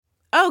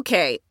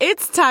Okay,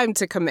 it's time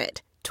to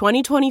commit.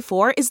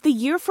 2024 is the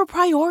year for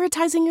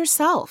prioritizing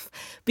yourself.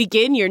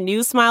 Begin your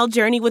new smile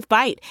journey with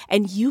Byte,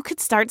 and you could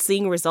start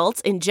seeing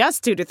results in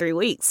just 2 to 3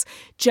 weeks.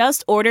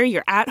 Just order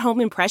your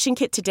at-home impression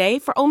kit today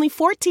for only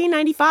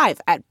 $14.95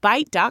 at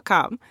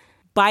Byte.com.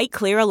 Byte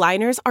Clear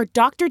aligners are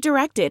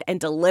doctor-directed and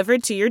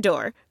delivered to your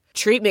door.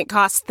 Treatment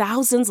costs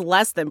thousands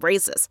less than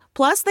braces.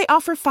 Plus, they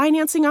offer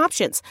financing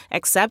options,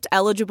 accept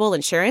eligible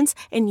insurance,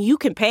 and you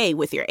can pay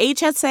with your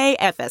HSA,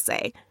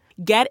 FSA.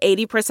 Get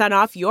 80%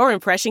 off your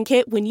impression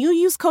kit when you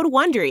use code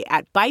WONDERY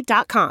at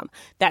Byte.com.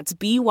 That's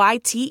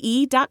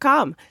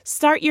BYTE.com.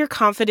 Start your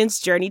confidence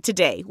journey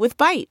today with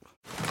Byte.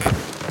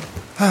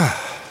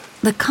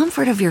 The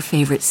comfort of your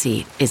favorite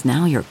seat is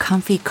now your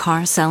comfy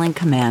car selling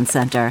command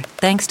center,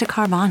 thanks to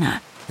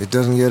Carvana. It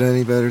doesn't get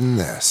any better than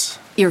this.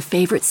 Your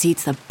favorite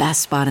seat's the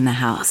best spot in the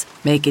house.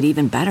 Make it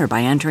even better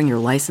by entering your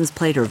license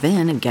plate or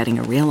VIN and getting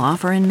a real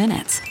offer in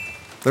minutes.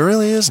 There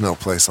really is no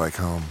place like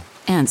home.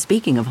 And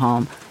speaking of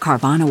home,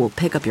 Carvana will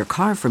pick up your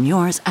car from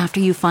yours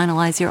after you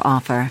finalize your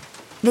offer.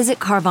 Visit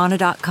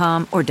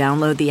Carvana.com or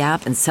download the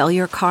app and sell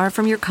your car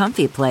from your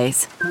comfy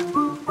place.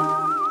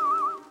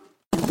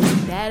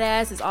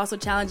 Badass is also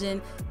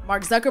challenging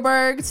Mark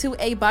Zuckerberg to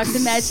a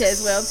boxing match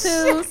as well,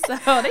 too.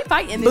 So they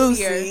fighting this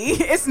year.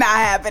 It's not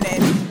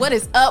happening. What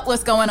is up?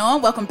 What's going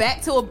on? Welcome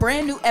back to a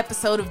brand new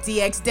episode of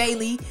DX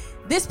Daily.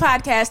 This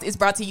podcast is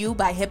brought to you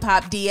by Hip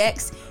Hop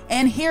DX,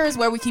 and here is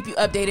where we keep you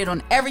updated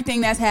on everything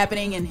that's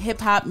happening in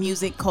hip hop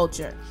music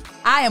culture.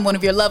 I am one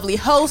of your lovely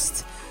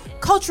hosts,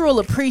 cultural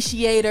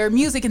appreciator,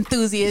 music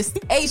enthusiast,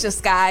 Asia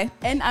Sky.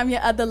 And I'm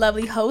your other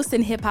lovely host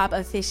and hip hop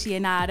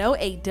aficionado,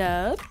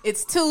 A-Dub.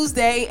 It's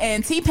Tuesday,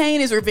 and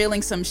T-Pain is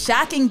revealing some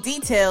shocking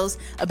details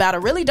about a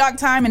really dark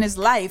time in his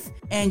life,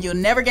 and you'll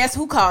never guess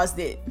who caused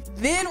it.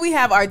 Then we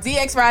have our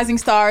DX Rising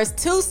stars,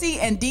 Toosii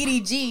and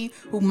DDG,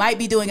 who might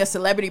be doing a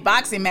celebrity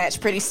boxing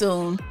match pretty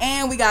soon.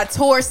 And we got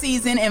tour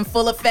season in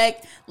full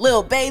effect.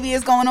 Lil Baby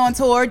is going on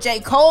tour. J.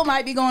 Cole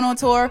might be going on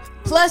tour.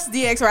 Plus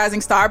DX Rising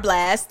Star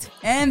Blast.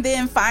 And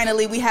then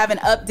finally, we have an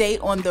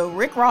update on the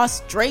Rick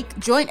Ross Drake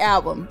joint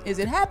album. Is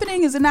it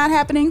happening? Is it not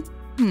happening?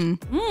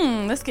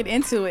 Let's get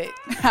into it.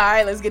 All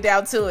right, let's get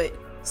down to it.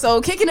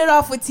 So kicking it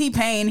off with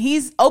T-Pain,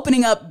 he's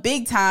opening up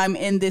big time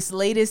in this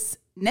latest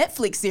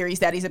Netflix series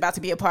that he's about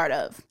to be a part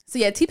of. So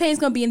yeah, T-Pain's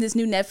going to be in this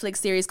new Netflix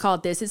series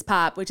called This Is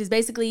Pop, which is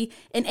basically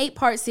an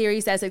 8-part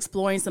series that's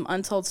exploring some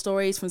untold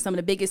stories from some of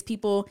the biggest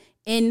people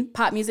in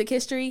pop music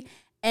history.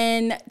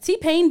 And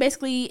T-Pain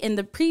basically in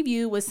the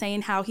preview was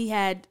saying how he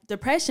had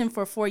depression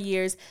for 4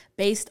 years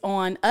based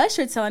on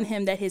Usher telling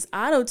him that his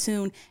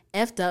auto-tune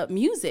effed up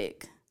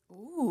music.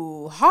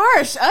 Ooh,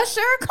 harsh,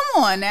 Usher.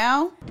 Come on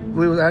now.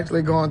 We was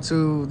actually going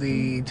to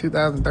the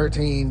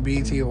 2013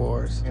 BET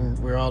Awards, and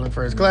we were all in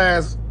first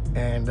class.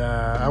 And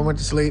I went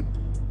to sleep.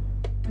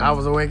 I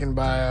was awakened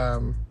by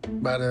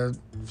the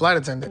flight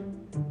attendant.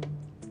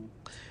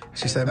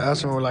 She said,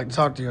 Usher would like to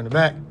talk to you in the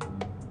back.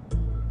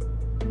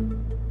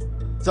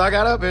 So I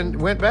got up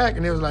and went back,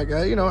 and it was like,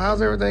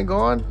 how's everything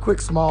going? Quick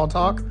small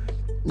talk,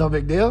 no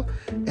big deal.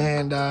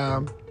 And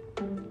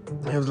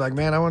it was like,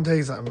 man, I want to tell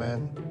you something,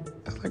 man.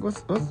 I was like,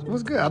 what's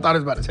good? I thought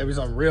he was about to tell me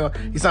something real.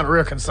 He sounded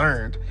real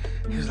concerned.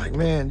 He was like,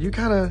 man, you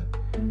kind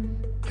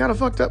of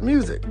fucked up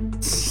music.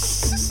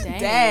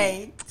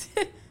 Dang.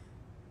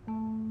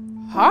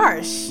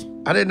 Harsh.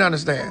 I didn't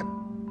understand.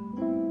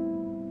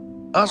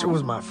 Usher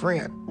was my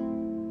friend.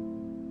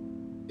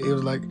 He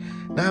was like,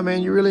 nah,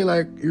 man, you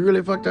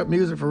really fucked up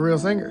music for real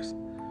singers.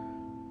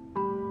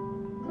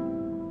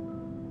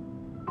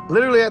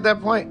 Literally at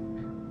that point,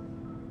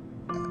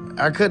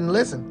 I couldn't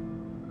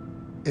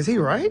listen. Is he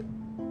right?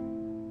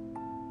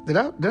 Did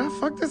I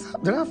fuck this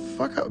up? Did I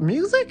fuck up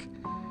music?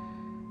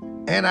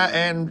 And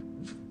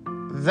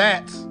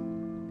that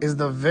is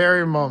the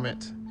very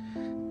moment.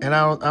 And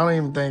I don't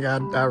even think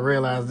I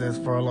realized this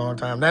for a long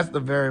time. That's the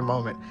very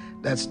moment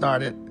that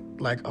started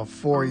like a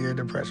 4-year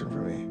depression for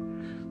me.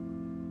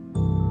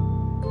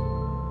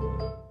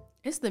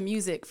 It's the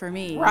music for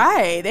me.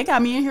 Right. They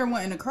got me in here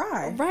wanting to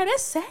cry. Right.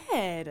 That's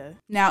sad.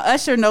 Now,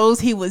 Usher knows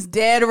he was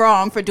dead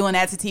wrong for doing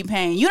that to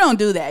T-Pain. You don't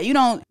do that. You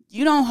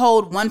don't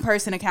hold one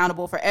person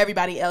accountable for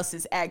everybody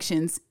else's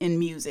actions in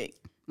music.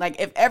 Like,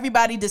 if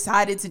everybody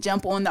decided to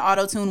jump on the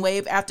auto-tune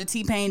wave after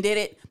T-Pain did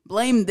it,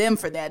 blame them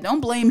for that. Don't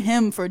blame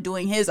him for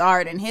doing his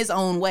art in his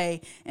own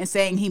way and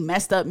saying he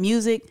messed up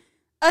music.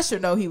 Usher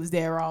know he was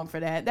dead wrong for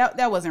that.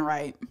 That wasn't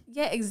right.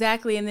 Yeah,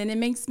 exactly. And then it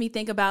makes me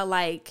think about,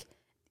 like,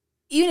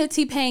 even if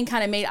T-Pain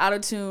kind of made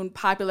auto-tune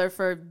popular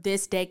for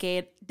this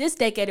decade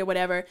or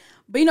whatever,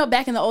 but,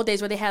 back in the old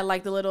days where they had,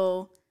 like, the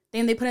little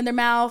thing they put in their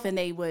mouth and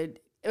it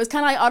was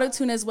kind of like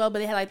auto-tune as well, but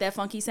they had, like, that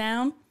funky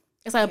sound.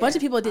 It's like a bunch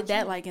of people did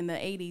that like in the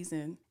 80s.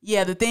 And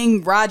yeah, the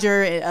thing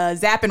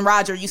Zapp and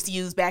Roger used to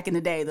use back in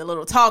the day, the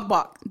little talk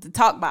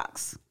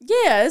box.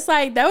 Yeah, it's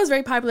like that was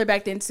very popular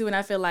back then too. And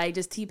I feel like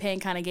just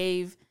T-Pain kind of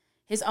gave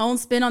his own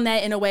spin on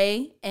that in a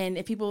way. And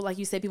if people, like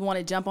you said, people want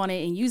to jump on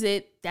it and use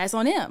it, that's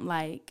on him.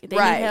 Like if they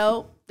need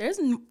help, there's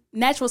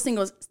natural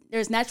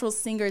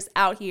singers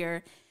out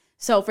here.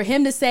 So for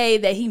him to say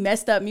that he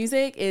messed up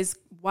music is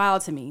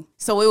wild to me.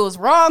 So it was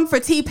wrong for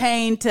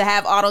T-Pain to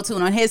have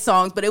auto-tune on his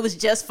songs, but it was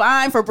just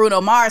fine for Bruno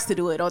Mars to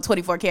do it on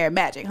 24 Karat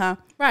Magic, huh?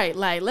 Right.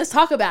 Like, let's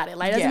talk about it.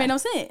 Like, it doesn't make no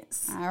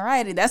sense. All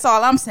righty. That's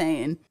all I'm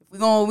saying. We're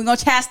gonna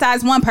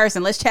chastise one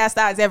person. Let's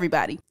chastise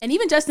everybody. And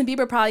even Justin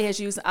Bieber probably has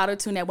used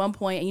auto-tune at one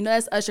point. And you know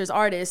that's Usher's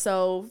artist.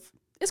 So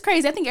it's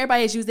crazy. I think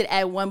everybody has used it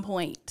at one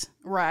point.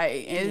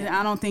 Right. And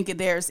I don't think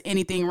there's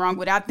anything wrong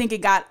with it. I think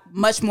it got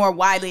much more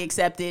widely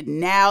accepted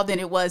now than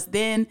it was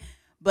then.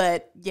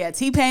 But yeah,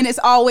 T-Pain, it's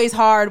always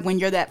hard when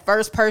you're that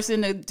first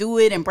person to do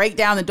it and break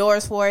down the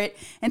doors for it.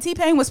 And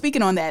T-Pain was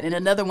speaking on that in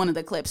another one of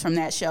the clips from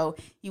that show.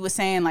 He was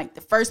saying like the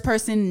first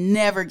person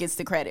never gets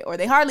the credit, or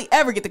they hardly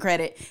ever get the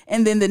credit.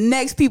 And then the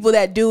next people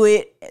that do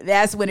it,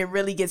 that's when it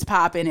really gets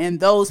popping,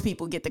 and those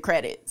people get the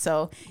credit.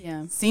 So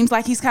yeah, seems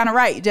like he's kind of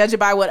right, judging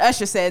by what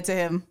Usher said to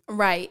him.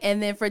 Right. And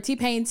then for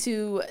T-Pain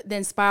to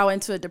then spiral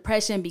into a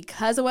depression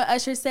because of what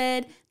Usher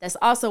said, that's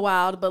also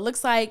wild. But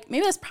looks like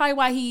maybe that's probably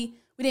why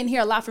we didn't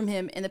hear a lot from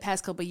him in the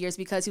past couple of years,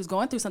 because he was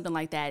going through something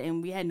like that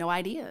and we had no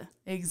idea.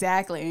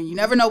 Exactly. And you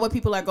never know what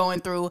people are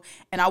going through.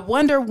 And I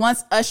wonder,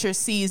 once Usher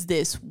sees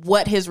this,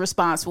 what his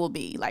response will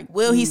be. Like,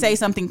 will he say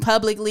something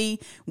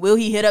publicly? Will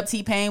he hit up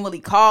T-Pain? Will he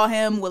call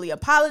him? Will he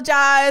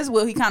apologize?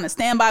 Will he kind of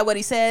stand by what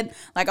he said?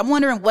 Like, I'm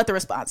wondering what the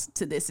response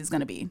to this is going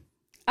to be.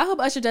 I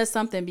hope Usher does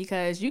something,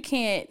 because you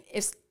can't,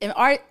 if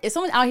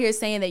someone out here is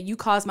saying that you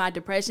caused my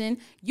depression,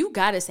 you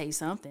got to say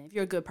something if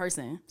you're a good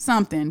person.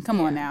 Something.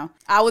 Come on now.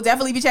 I will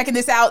definitely be checking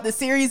this out. The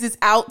series is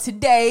out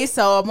today,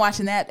 so I'm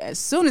watching that as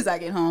soon as I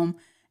get home.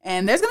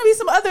 And there's going to be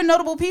some other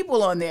notable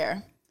people on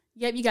there.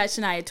 Yep, you got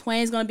Shania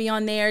Twain's going to be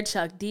on there,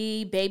 Chuck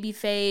D,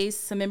 Babyface,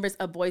 some members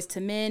of Boyz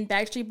II Men,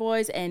 Backstreet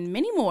Boys, and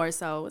many more.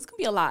 So it's going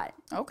to be a lot.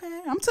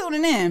 Okay, I'm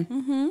tuning in.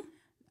 Mm-hmm.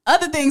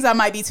 Other things I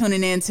might be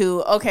tuning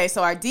into. Okay,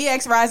 so our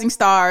DX Rising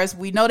Stars,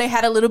 we know they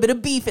had a little bit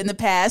of beef in the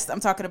past. I'm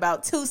talking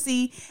about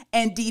Toosii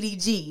and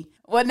DDG.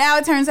 Well, now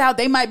it turns out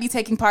they might be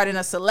taking part in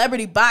a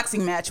celebrity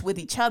boxing match with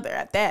each other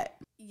at that.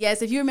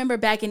 Yes, if you remember,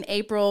 back in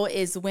April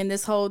is when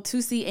this whole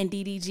Toosii and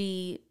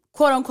DDG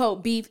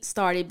quote-unquote beef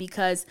started,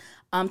 because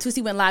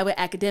Toosii went live with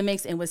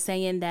Academics and was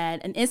saying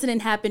that an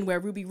incident happened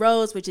where Ruby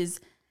Rose, which is,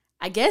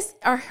 I guess,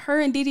 are her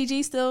and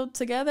DDG still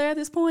together at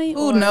this point?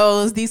 Who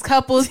knows? These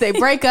couples, they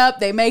break up,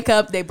 they make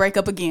up, they break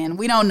up again.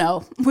 We don't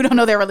know. We don't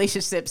know their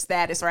relationship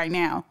status right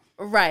now.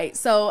 Right.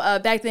 So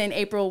back then in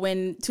April,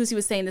 when Toosii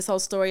was saying this whole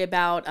story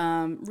about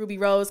Ruby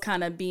Rose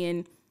kind of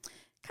being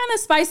kind of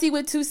spicy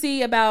with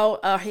Toosii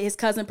about his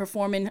cousin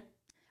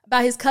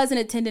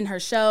attending her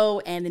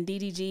show, and then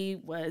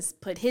DDG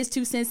put his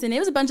 2 cents in. It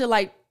was a bunch of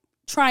like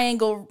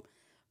triangle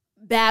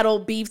battle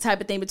beef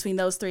type of thing between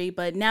those three.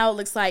 But now it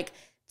looks like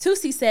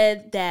Toosii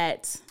said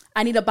that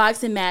I need a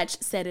boxing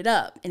match, set it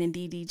up. And then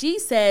DDG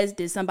says,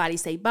 did somebody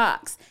say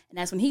box? And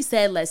that's when he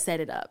said, let's set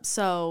it up.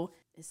 So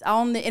it's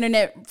on the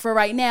internet for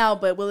right now,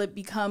 but will it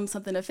become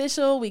something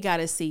official? We got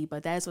to see,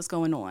 but that's what's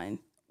going on.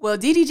 Well,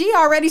 DDG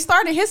already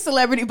started his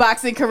celebrity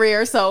boxing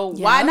career, so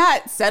why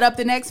not set up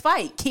the next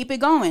fight? Keep it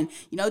going.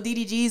 You know,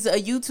 DDG's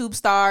a YouTube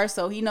star,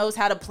 so he knows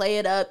how to play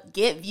it up,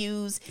 get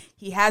views.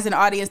 He has an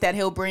audience that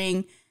he'll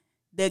bring.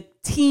 The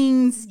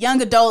teens,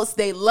 young adults,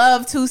 they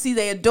love Toosii.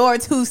 They adore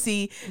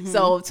Toosii. Mm-hmm.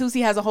 So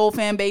Toosii has a whole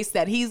fan base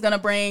that he's going to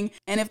bring.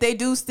 And if they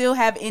do still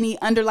have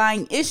any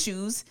underlying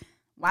issues,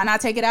 why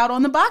not take it out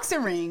on the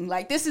boxing ring?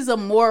 Like, this is a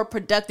more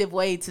productive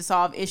way to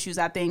solve issues,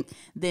 I think,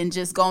 than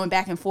just going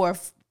back and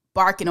forth,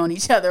 barking on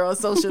each other on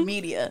social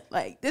media.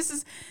 Like, this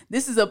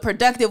is a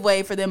productive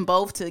way for them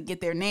both to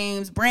get their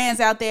names, brands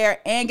out there,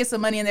 and get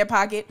some money in their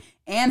pocket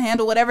and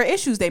handle whatever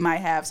issues they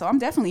might have. So I'm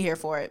definitely here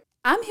for it.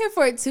 I'm here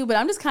for it too, but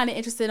I'm just kind of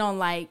interested on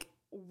like,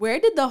 where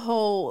did the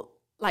whole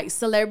like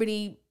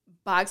celebrity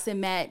boxing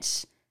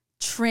match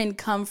trend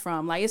come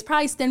from? Like, it's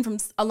probably stemmed from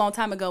a long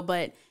time ago,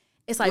 but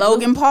it's like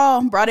Logan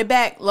Paul brought it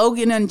back.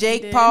 Logan and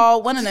Jake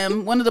Paul, one of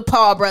the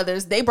Paul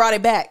brothers, they brought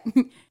it back.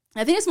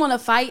 I think it's want to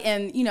fight,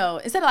 and you know,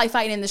 instead of like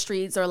fighting in the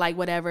streets or like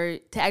whatever,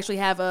 to actually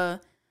have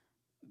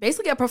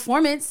basically a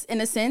performance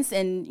in a sense,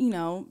 and you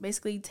know,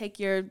 basically take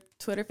your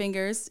Twitter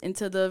fingers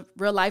into the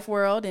real life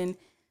world and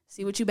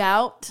see what you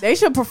bout. They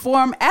should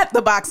perform at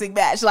the boxing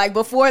match, like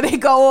before they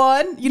go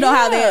on. You know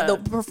how the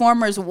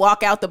performers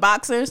walk out the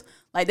boxers?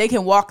 Like, they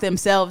can walk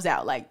themselves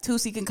out. Like,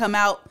 Toosii can come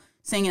out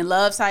singing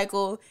Love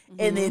Cycle,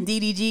 and then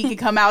DDG can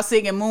come out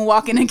singing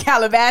Moonwalking in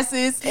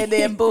Calabasas, and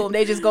then boom,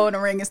 they just go in the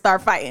ring and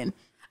start fighting.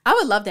 I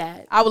would love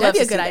that. That'd be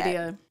a good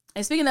idea.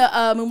 And speaking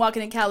of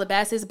Moonwalking in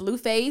Calabasas,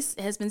 Blueface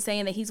has been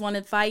saying that he's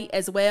wanted to fight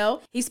as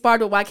well. He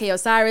sparred with YK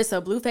Osiris,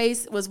 so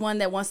Blueface was one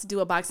that wants to do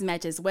a boxing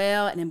match as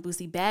well. And then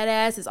Boosie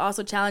Badass is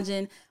also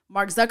challenging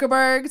Mark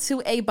Zuckerberg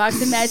to a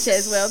boxing match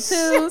as well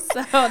too.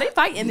 So they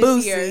fighting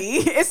this year.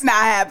 It's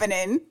not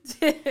happening.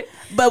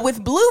 But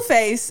with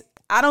Blueface,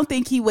 I don't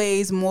think he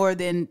weighs more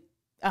than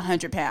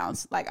 100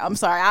 pounds. Like, I'm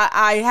sorry,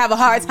 I have a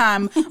hard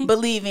time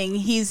believing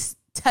he's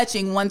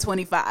touching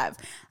 125.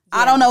 Yeah.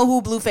 I don't know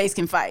who Blueface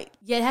can fight.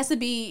 Yeah, it has to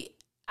be,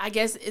 I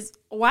guess,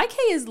 YK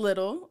is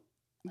little.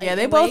 Yeah,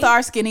 they both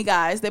are skinny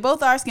guys.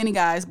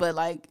 But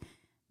like,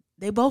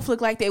 they both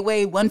look like they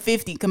weigh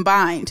 150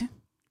 combined.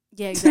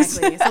 Yeah,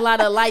 exactly. It's a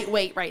lot of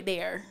lightweight right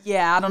there.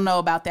 Yeah, I don't know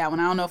about that one.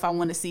 I don't know if I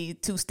want to see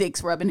two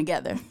sticks rubbing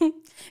together.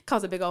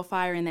 Cause a big old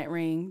fire in that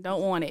ring.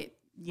 Don't want it.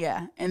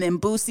 Yeah. And then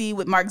Boosie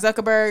with Mark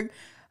Zuckerberg.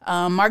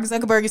 Mark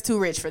Zuckerberg is too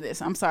rich for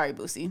this. I'm sorry,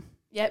 Boosie.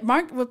 Yeah,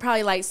 Mark would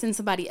probably like send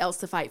somebody else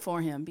to fight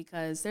for him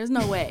because there's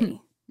no way.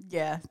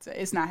 Yeah,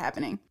 it's not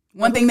happening.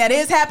 One thing that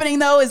is happening,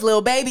 though, is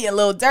Lil Baby and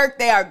Lil Durk.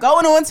 They are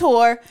going on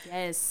tour.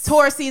 Yes.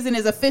 Tour season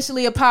is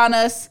officially upon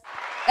us.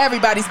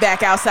 Everybody's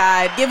back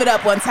outside. Give it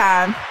up one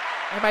time.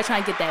 Everybody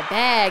trying to get that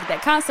bag,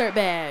 that concert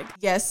bag.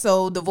 Yes,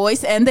 so The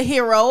Voice and The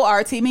Hero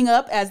are teaming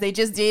up as they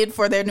just did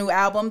for their new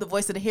album, The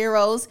Voice of the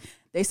Heroes.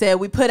 They said,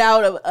 we put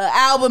out an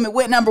album, it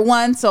went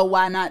 #1, so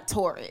why not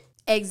tour it?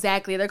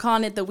 Exactly. They're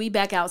calling it the We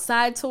Back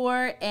Outside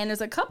Tour, and there's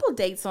a couple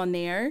dates on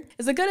there.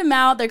 There's a good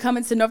amount. They're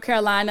coming to North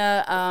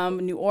Carolina,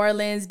 New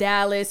Orleans,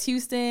 Dallas,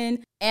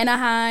 Houston,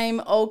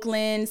 Anaheim,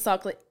 Oakland,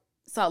 Salt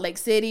Lake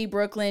City,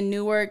 Brooklyn,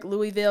 Newark,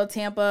 Louisville,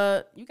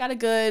 Tampa. You got a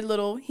good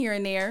little here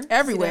and there.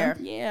 Everywhere.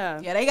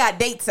 Yeah. Yeah, they got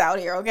dates out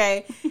here,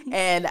 okay?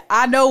 And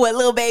I know what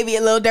Lil Baby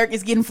and Lil Durk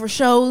is getting for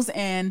shows,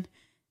 and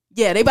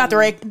yeah, they about to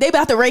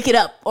rake it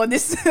up on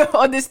this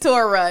on this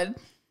tour run.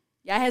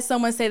 Yeah, I had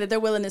someone say that they're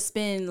willing to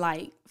spend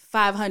like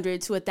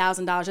 $500 to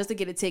 $1,000 just to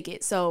get a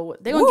ticket. So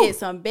they're going to get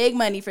some big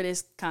money for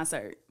this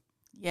concert.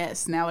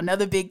 Yes. Now,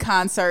 another big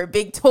concert,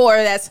 big tour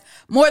that's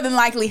more than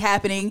likely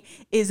happening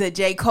is a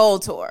J. Cole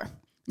tour.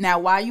 Now,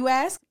 why, you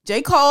ask?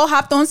 J. Cole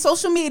hopped on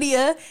social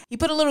media. He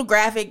put a little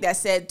graphic that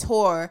said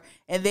tour,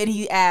 and then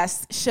he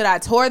asked, should I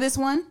tour this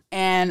one?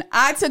 And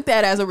I took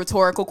that as a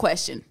rhetorical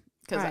question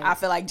because I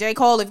feel like, J.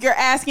 Cole, if you're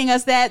asking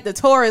us that, the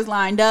tour is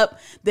lined up,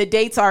 the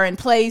dates are in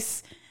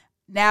place.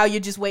 Now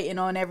you're just waiting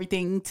on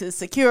everything to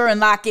secure and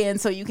lock in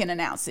so you can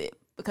announce it.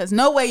 Because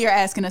no way you're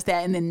asking us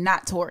that and then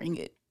not touring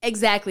it.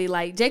 Exactly.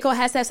 Like, J. Cole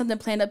has to have something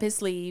planned up his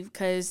sleeve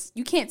because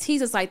you can't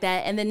tease us like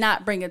that and then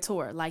not bring a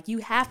tour. Like, you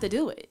have to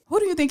do it. Who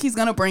do you think he's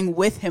going to bring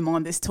with him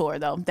on this tour,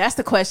 though? That's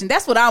the question.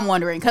 That's what I'm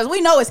wondering because we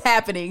know it's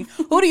happening.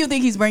 Who do you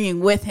think he's bringing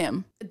with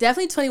him?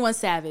 Definitely 21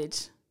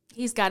 Savage.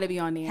 He's got to be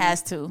on there.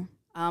 Has to.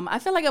 I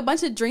feel like a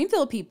bunch of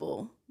Dreamville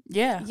people.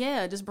 Yeah.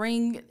 Yeah, just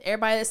bring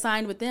everybody that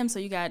signed with them. So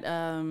you got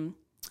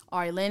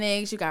Ari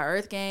Lennox, you got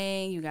Earth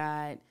Gang, you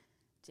got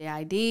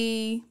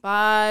JID,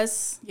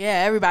 Boss.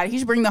 Yeah, everybody. He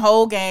should bring the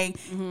whole gang.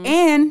 Mm-hmm.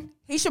 And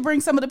he should bring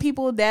some of the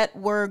people that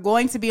were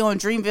going to be on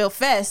Dreamville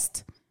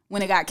Fest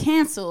when it got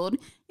canceled.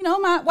 You know,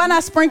 why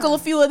not sprinkle a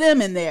few of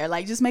them in there?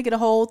 Like, just make it a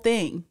whole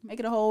thing. Make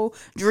it a whole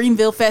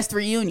Dreamville Fest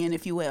reunion,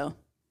 if you will.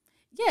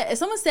 Yeah, if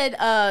someone said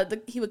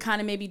he would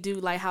kind of maybe do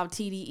like how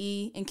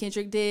TDE and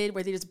Kendrick did,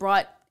 where they just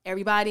brought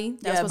everybody.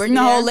 Yeah, bring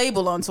the whole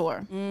label on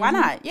tour. Mm-hmm. Why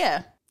not?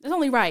 Yeah. It's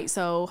only right.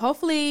 So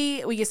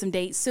hopefully we get some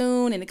dates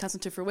soon and it comes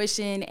into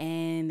fruition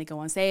and they go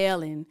on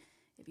sale and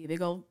it'd be a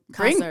big old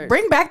concert.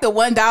 Bring back the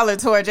 $1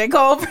 tour, J.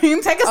 Cole.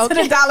 Take us to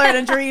the Dollar and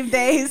a Dream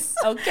days.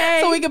 Okay.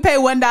 So we can pay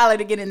 $1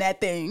 to get in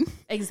that thing.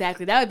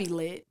 Exactly. That would be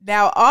lit.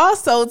 Now,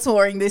 also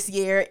touring this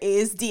year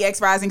is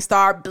DX Rising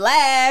Star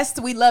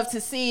Blast. We'd love to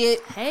see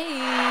it. Hey.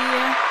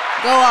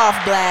 Go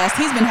off, Blast.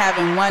 He's been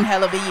having one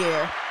hell of a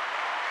year.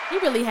 He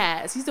really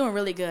has. He's doing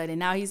really good. And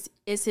now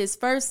it's his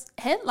first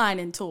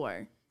headlining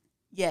tour.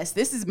 Yes,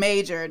 this is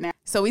major now.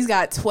 So he's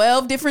got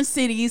 12 different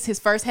cities, his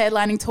first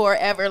headlining tour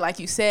ever. Like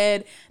you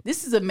said,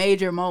 this is a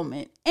major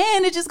moment.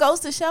 And it just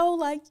goes to show,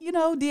 like, you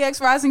know, DX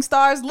Rising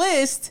Stars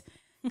list.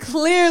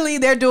 Clearly,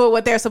 they're doing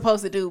what they're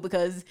supposed to do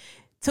because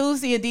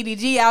Toosii and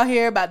DDG out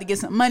here about to get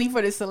some money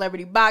for this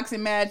celebrity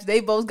boxing match.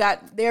 They both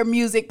got their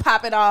music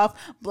popping off.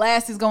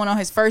 Blast is going on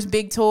his first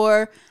big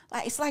tour.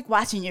 Like, it's like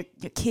watching your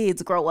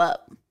kids grow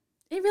up.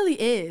 It really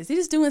is. He's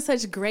just doing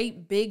such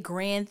great, big,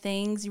 grand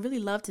things. You really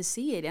love to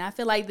see it. And I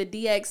feel like the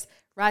DX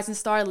Rising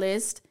Star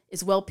list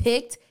is well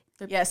picked.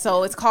 Yeah,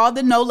 so it's called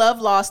the No Love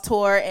Lost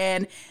Tour.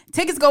 And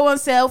tickets go on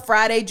sale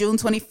Friday, June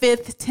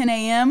 25th, 10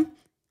 a.m.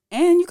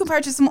 And you can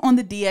purchase them on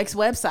the DX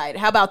website.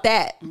 How about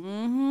that?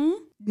 Mm-hmm.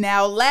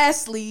 Now,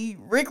 lastly,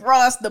 Rick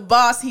Ross, the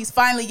boss, he's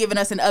finally given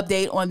us an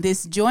update on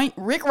this joint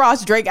Rick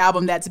Ross Drake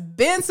album that's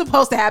been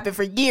supposed to happen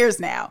for years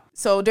now.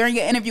 So during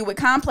an interview with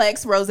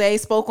Complex,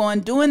 Rose spoke on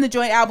doing the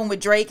joint album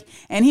with Drake,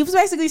 and he was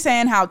basically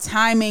saying how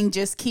timing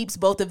just keeps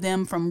both of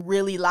them from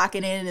really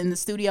locking in the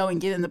studio and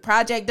getting the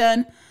project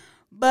done.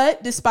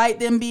 But despite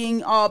them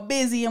being all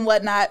busy and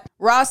whatnot,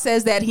 Ross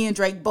says that he and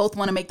Drake both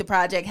want to make the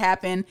project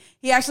happen.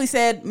 He actually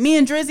said, "Me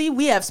and Drizzy,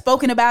 we have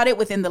spoken about it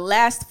within the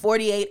last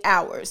 48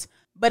 hours.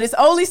 But it's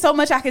only so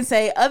much I can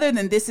say other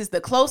than this is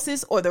the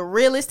closest or the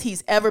realest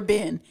he's ever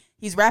been.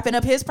 He's wrapping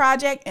up his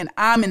project and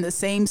I'm in the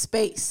same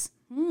space."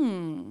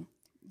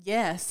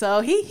 Yeah,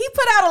 so he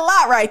put out a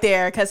lot right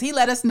there because he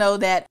let us know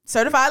that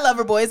Certified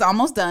Lover Boy is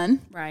almost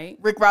done. Right.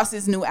 Rick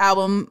Ross's new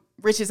album,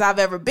 Richest I've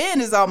Ever Been,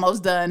 is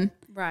almost done.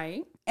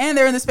 Right. And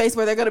they're in the space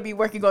where they're going to be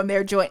working on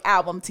their joint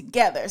album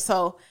together.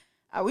 So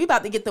are we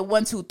about to get the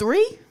 1, 2,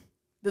 3?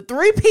 The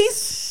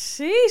 3-piece?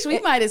 Sheesh, we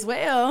might as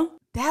well.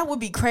 That would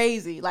be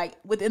crazy. Like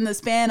within the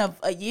span of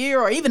a year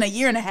or even a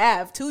year and a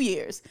half, 2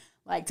 years.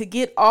 Like, to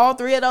get all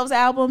 3 of those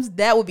albums,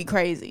 that would be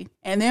crazy.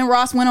 And then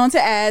Ross went on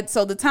to add,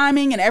 so the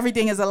timing and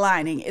everything is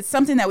aligning. It's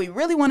something that we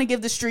really want to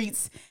give the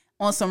streets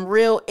on some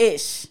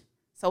real-ish.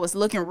 So it's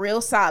looking real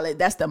solid.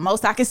 That's the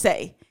most I can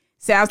say.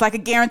 Sounds like a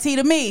guarantee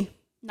to me.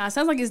 No, it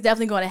sounds like it's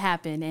definitely going to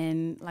happen.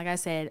 And like I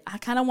said,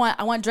 I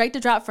want Drake to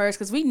drop first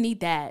because we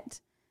need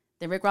that.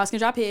 Then Rick Ross can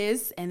drop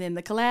his, and then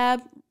the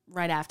collab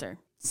right after.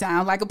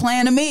 Sounds like a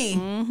plan to me.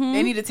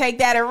 They need to take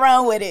that and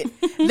run with it.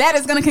 That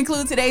is going to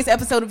conclude today's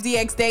episode of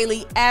DX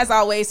Daily. As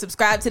always,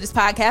 subscribe to this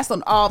podcast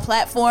on all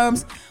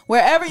platforms,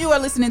 wherever you are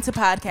listening to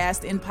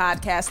podcasts in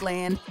podcast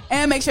land.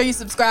 And make sure you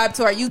subscribe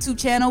to our YouTube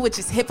channel, which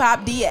is Hip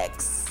Hop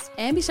DX.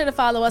 And be sure to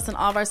follow us on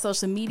all of our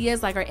social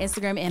medias, like our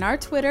Instagram and our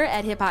Twitter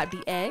at Hip Hop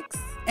DX.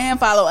 And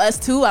follow us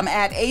too. I'm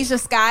at Asia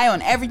Sky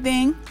on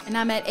everything. And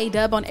I'm at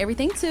A-Dub on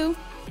everything too.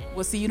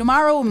 We'll see you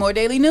tomorrow with more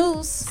daily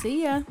news.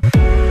 See ya.